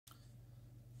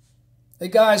Hey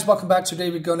guys, welcome back.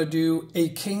 Today we're going to do A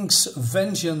King's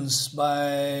Vengeance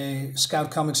by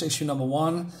Scout Comics issue number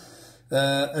 1.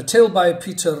 A tale by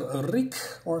Peter Rick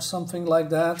or something like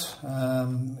that.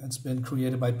 It's been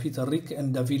created by Peter Rick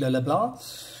and David Leblanc.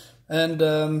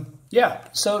 And yeah,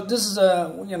 so this is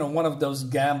one of those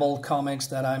gamble comics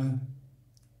that I'm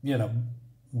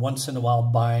once in a while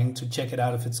buying to check it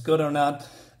out if it's good or not.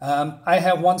 I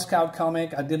have one Scout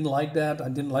comic. I didn't like that. I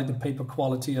didn't like the paper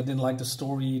quality. I didn't like the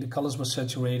story. The colors were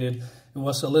saturated. It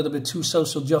was a little bit too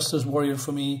social justice warrior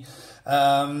for me.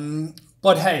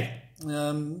 But hey,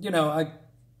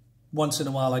 once in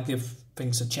a while I give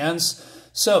things a chance.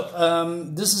 So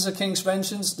this is A King's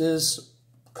Vengeance. This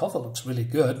cover looks really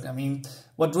good. I mean,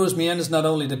 what draws me in is not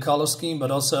only the color scheme,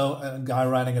 but also a guy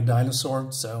riding a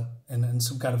dinosaur. So and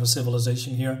some kind of a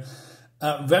civilization here.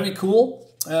 Very cool.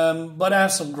 But I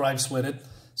have some gripes with it.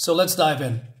 So let's dive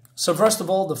in. So first of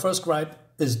all, the first gripe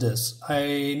is this.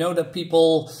 I know that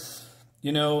people,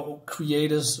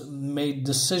 creators made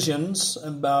decisions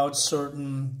about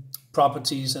certain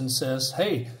properties and says,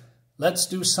 hey, let's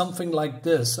do something like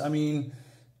this. I mean,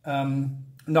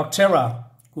 Noctera,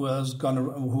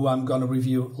 who I'm gonna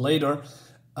review later,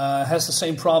 has the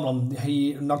same problem.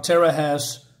 Noctera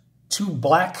has 2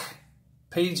 black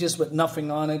pages with nothing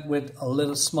on it, with a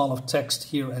little small of text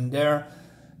here and there.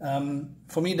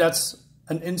 For me, that's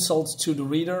an insult to the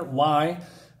reader. Why?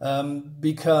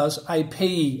 Because I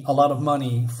pay a lot of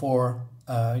money for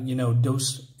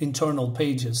those internal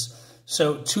pages.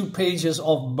 So 2 pages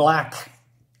of black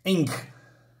ink,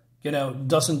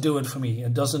 doesn't do it for me.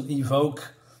 It doesn't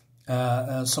evoke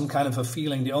some kind of a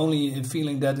feeling. The only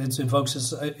feeling that it evokes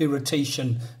is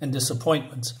irritation and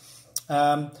disappointment.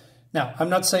 Now, I'm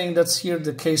not saying that's here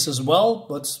the case as well,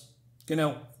 but,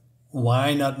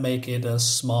 why not make it a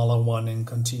smaller one and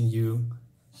continue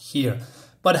here?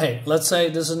 But hey, let's say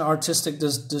this is an artistic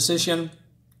decision.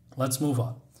 Let's move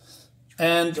on.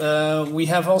 And we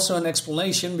have also an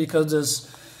explanation, because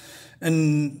there's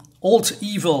an old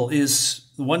evil is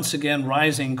once again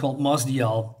rising called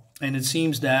MOZDIAL. And it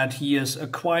seems that he has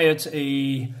acquired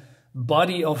a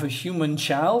body of a human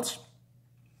child.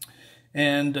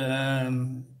 And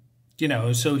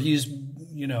so he's,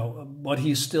 but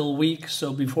he's still weak.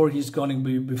 So before he's going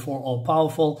to be all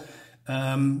powerful,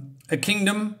 a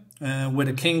kingdom with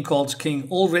a king called King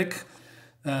OLRIC,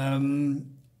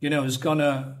 is going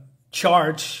to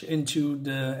charge into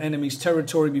the enemy's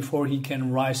territory before he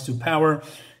can rise to power.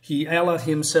 He allied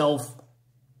himself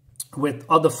with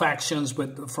other factions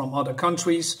from other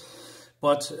countries.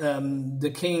 But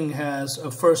the king has a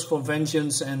thirst for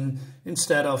vengeance, and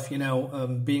instead of,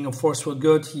 being a force for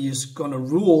good, he is going to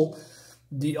rule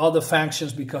the other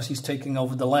factions because he's taking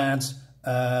over the land.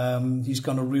 He's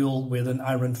going to rule with an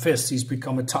iron fist. He's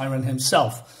become a tyrant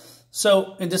himself.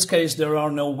 So in this case, there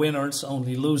are no winners,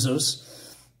 only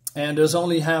losers. And there's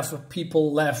only half of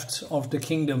people left of the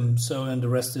kingdom, and the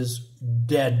rest is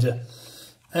dead.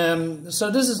 So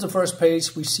this is the first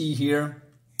page we see here.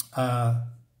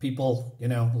 People,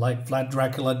 like Vlad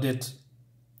Dracula did,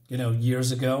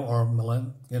 years ago, or,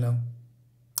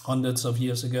 hundreds of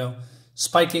years ago,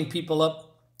 spiking people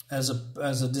up as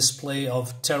a display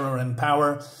of terror and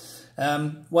power.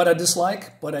 What I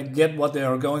dislike, but I get what they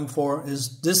are going for,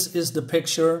 is this is the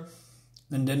picture,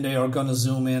 and then they are going to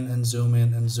zoom in and zoom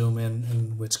in and zoom in,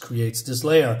 and which creates this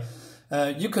layer.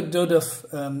 You could do the,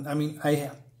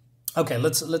 okay,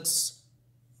 let's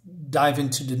dive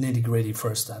into the nitty-gritty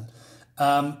first then.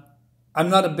 I'm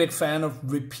not a big fan of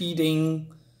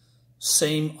repeating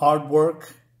same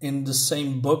artwork in the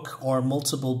same book or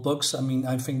multiple books. I mean,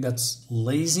 I think that's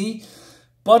lazy.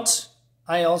 But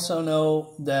I also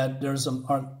know that there's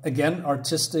again,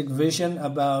 artistic vision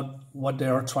about what they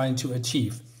are trying to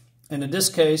achieve. And in this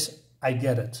case, I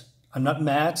get it. I'm not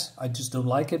mad. I just don't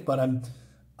like it, but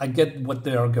I get what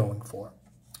they are going for.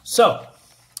 So,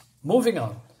 moving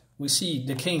on, we see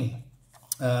the king.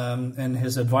 And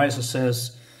his advisor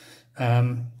says,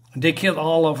 they killed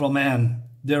all of our men.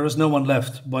 There is no one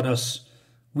left but us.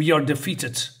 We are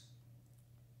defeated.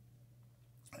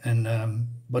 And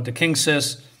but the king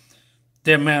says,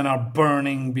 their men are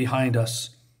burning behind us.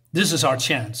 This is our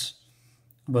chance.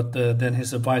 But then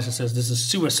his advisor says, this is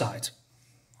suicide.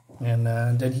 And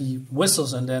then he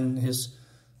whistles, and then his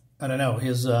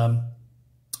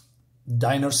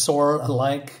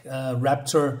dinosaur-like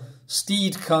raptor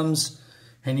steed comes.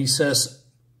 And he says,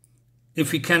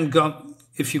 if you can't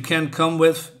come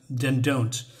with, then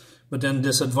don't. But then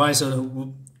this advisor,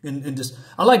 in this,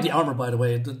 I like the armor, by the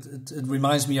way. It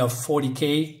reminds me of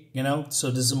 40K,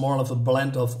 so this is more of a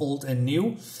blend of old and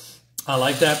new. I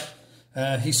like that.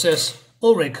 He says,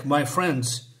 OLRIC, my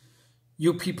friends,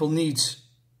 you people need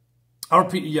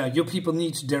your people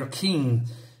need their king,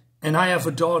 and I have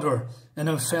a daughter and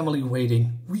a family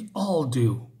waiting. We all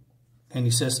do. And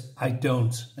he says, I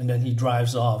don't. And then he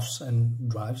rides off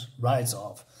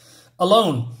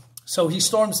alone. So he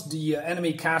storms the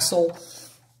enemy castle,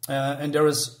 and there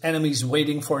is enemies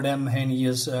waiting for them, and he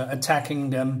is attacking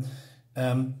them.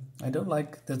 I don't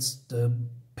like, that's the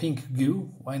pink goo.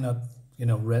 Why not,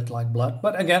 red like blood?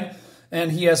 But again,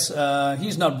 and he has,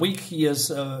 he's not weak. He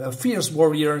is a fierce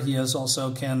warrior. He is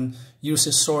also can use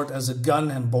his sword as a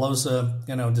gun and blows,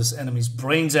 this enemy's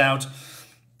brains out.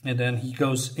 And then he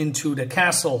goes into the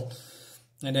castle,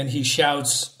 and then he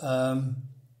shouts,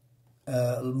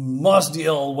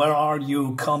 MOZDIAL, where are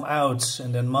you? Come out.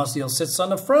 And then MOZDIAL sits on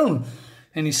the throne,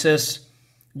 and he says,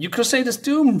 your crusade is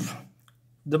doomed.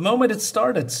 The moment it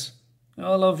started,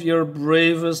 all of your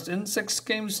bravest insects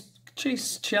came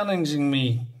challenging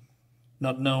me,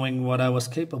 not knowing what I was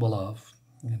capable of.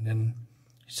 And then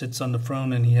he sits on the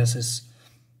throne, and he has his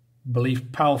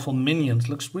powerful minions.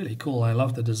 Looks really cool. I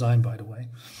love the design, by the way.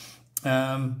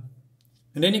 And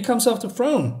then he comes off the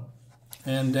throne,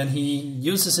 and then he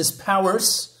uses his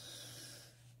powers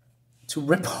to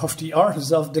rip off the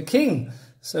arms of the king.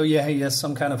 So yeah, he has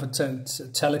some kind of a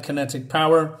telekinetic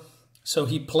power. So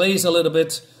he plays a little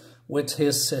bit with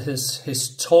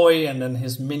his toy, and then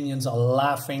his minions are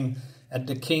laughing at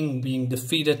the king being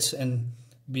defeated and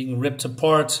being ripped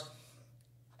apart.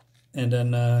 And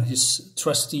then his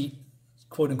trusty,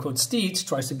 quote-unquote, steed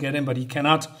tries to get in, but he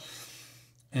cannot.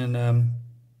 And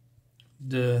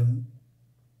the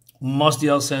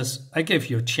MOZDIAL says, I gave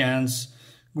you a chance.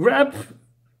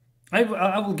 I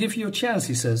will give you a chance,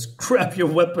 he says. Grab your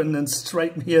weapon and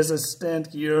strike me as I stand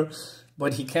here.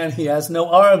 But he can't, he has no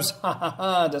arms. Ha ha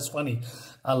ha, that's funny.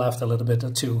 I laughed a little bit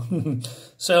too.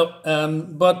 So,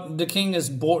 but the king is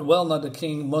bored. Well, not the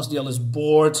king, MOZDIAL is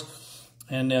bored.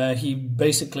 And he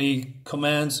basically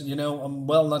commands,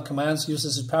 not commands,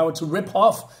 uses his power to rip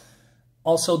off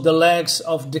also the legs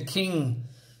of the king.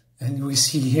 And we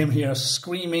see him here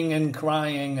screaming and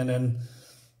crying. And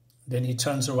then he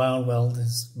turns around. Well,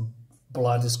 his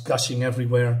blood is gushing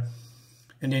everywhere.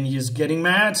 And then he is getting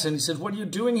mad. And he says, what are you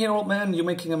doing here, old man? You're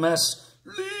making a mess.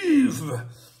 Leave.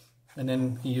 And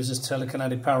then he uses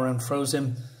telekinetic power and throws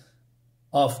him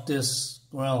off this,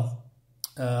 of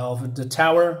the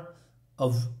tower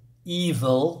of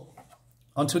evil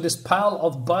onto this pile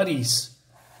of bodies.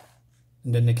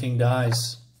 And then the king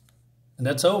dies. And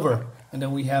that's over. And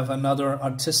then we have another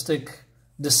artistic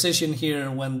decision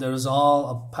here when there's all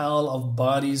a pile of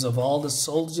bodies of all the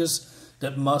soldiers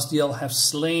that MOZDIAL have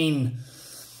slain.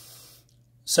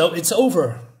 So it's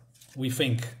over, we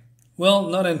think. Well,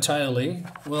 not entirely.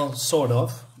 Well, sort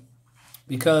of.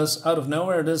 Because out of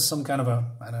nowhere, there's some kind of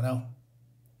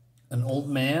an old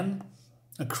man,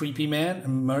 a creepy man, a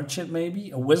merchant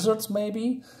maybe, a wizard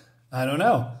maybe. I don't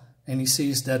know. And he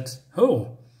sees that,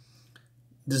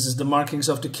 this is the markings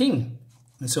of the king.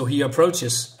 And so he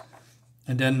approaches.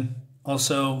 And then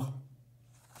also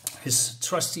his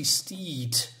trusty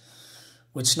steed,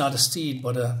 which is not a steed,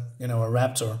 but a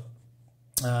raptor,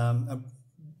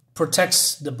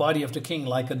 protects the body of the king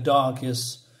like a dog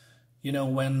is,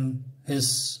 when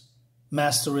his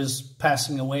master is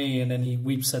passing away, and then he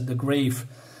weeps at the grave,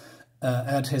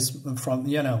 at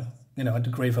the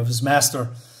grave of his master.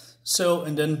 So,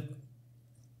 and then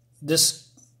this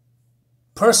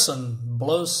person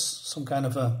blows some kind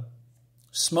of a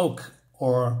smoke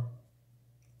or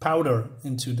powder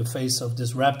into the face of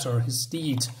this raptor, his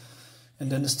steed.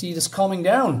 And then the steed is calming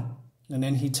down. And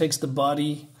then he takes the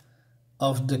body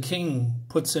of the king,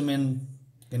 puts him in,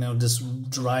 this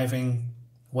driving,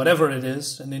 whatever it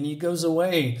is, and then he goes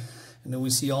away. And then we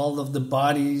see all of the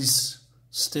bodies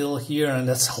still here, and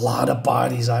that's a lot of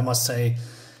bodies, I must say.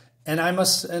 And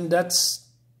that's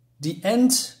the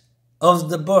end of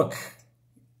the book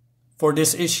for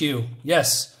this issue.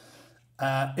 Yes,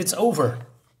 it's over.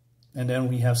 And then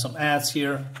we have some ads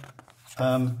here.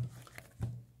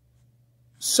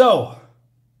 So,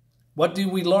 what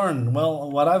did we learn? Well,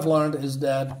 what I've learned is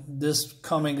that this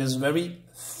comic is very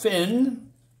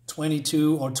thin,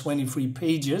 22 or 23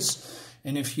 pages.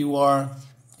 And if you are,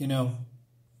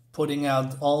 putting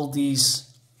out all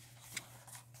these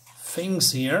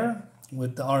things here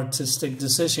with the artistic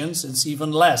decisions, it's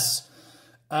even less.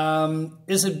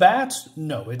 Is it bad?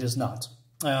 No, it is not.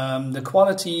 The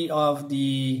quality of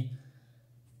the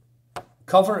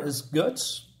cover is good.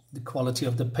 The quality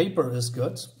of the paper is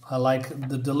good. I like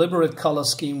the deliberate color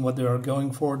scheme, what they are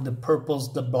going for, the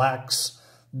purples, the blacks,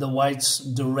 the whites,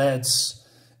 the reds,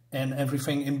 and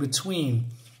everything in between.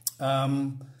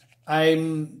 I'm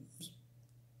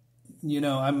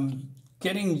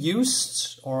getting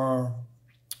used, or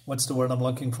what's the word I'm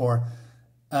looking for?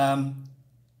 I'm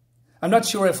not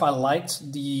sure if I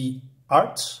liked the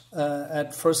art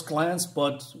at first glance,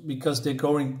 but because they're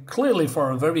going clearly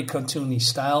for a very cartoony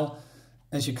style,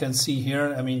 as you can see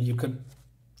here. I mean, you could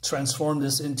transform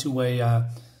this into a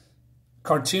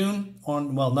cartoon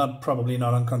on, well, probably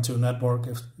not on Cartoon Network.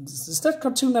 Does that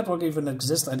Cartoon Network even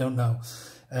exist? I don't know.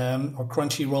 Or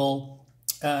Crunchyroll.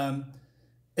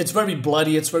 It's very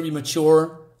bloody. It's very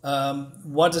mature.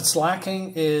 What it's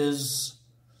lacking is,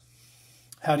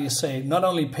 how do you say, not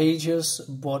only pages,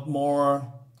 but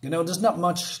more, there's not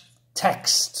much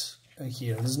text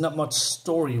here. There's not much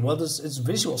story. Well, it's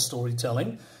visual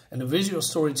storytelling, and the visual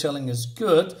storytelling is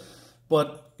good,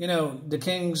 but, the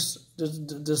Kings,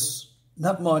 there's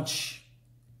not much,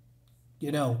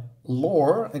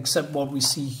 lore except what we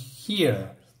see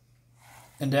here.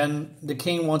 And then the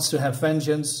king wants to have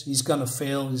vengeance. He's going to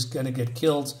fail. He's going to get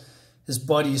killed. His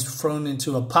body is thrown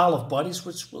into a pile of bodies,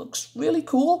 which looks really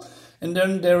cool. And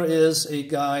then there is a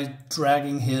guy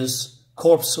dragging his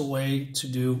corpse away to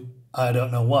do I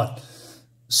don't know what.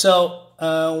 So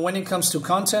when it comes to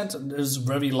content, there's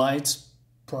very light,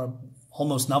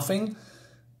 almost nothing.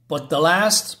 But the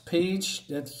last page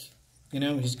that,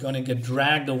 he's going to get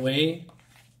dragged away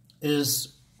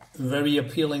is very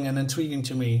appealing and intriguing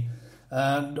to me.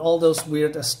 All those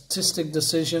weird artistic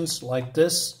decisions like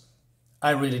this,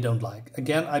 I really don't like.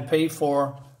 Again, I pay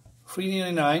for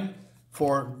 $3.99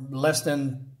 for less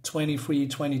than 23,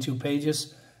 22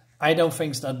 pages. I don't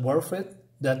think that's worth it.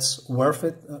 That's worth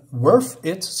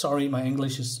it. Sorry, my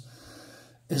English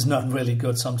is not really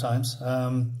good sometimes.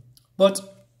 But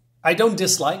I don't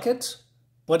dislike it,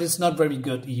 but it's not very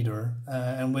good either.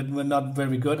 And with not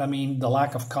very good, I mean the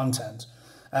lack of content.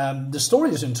 The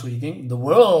story is intriguing. The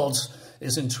world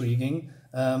is intriguing.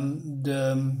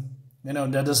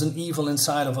 That there's an evil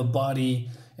inside of a body,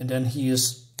 and then he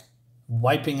is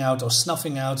wiping out or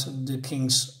snuffing out the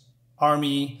king's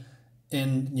army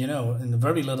in a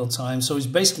very little time. So he's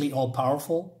basically all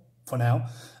powerful for now,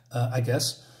 I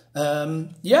guess.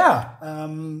 I'm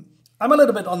a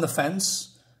little bit on the fence.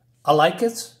 I like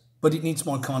it, but it needs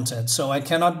more content. So I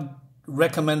cannot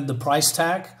recommend the price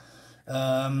tag.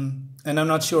 And I'm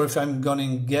not sure if I'm going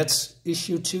to get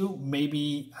issue 2.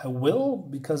 Maybe I will,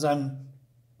 because I'm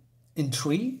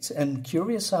intrigued and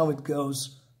curious how it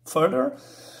goes further.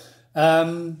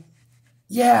 I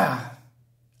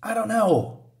don't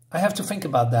know. I have to think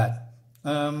about that.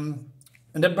 And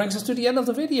that brings us to the end of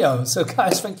the video. So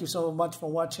guys, thank you so much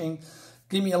for watching.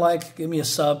 Give me a like, give me a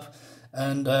sub.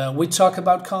 And we talk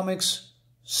about comics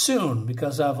soon,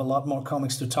 because I have a lot more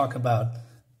comics to talk about.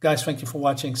 Guys, thank you for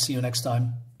watching. See you next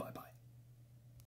time.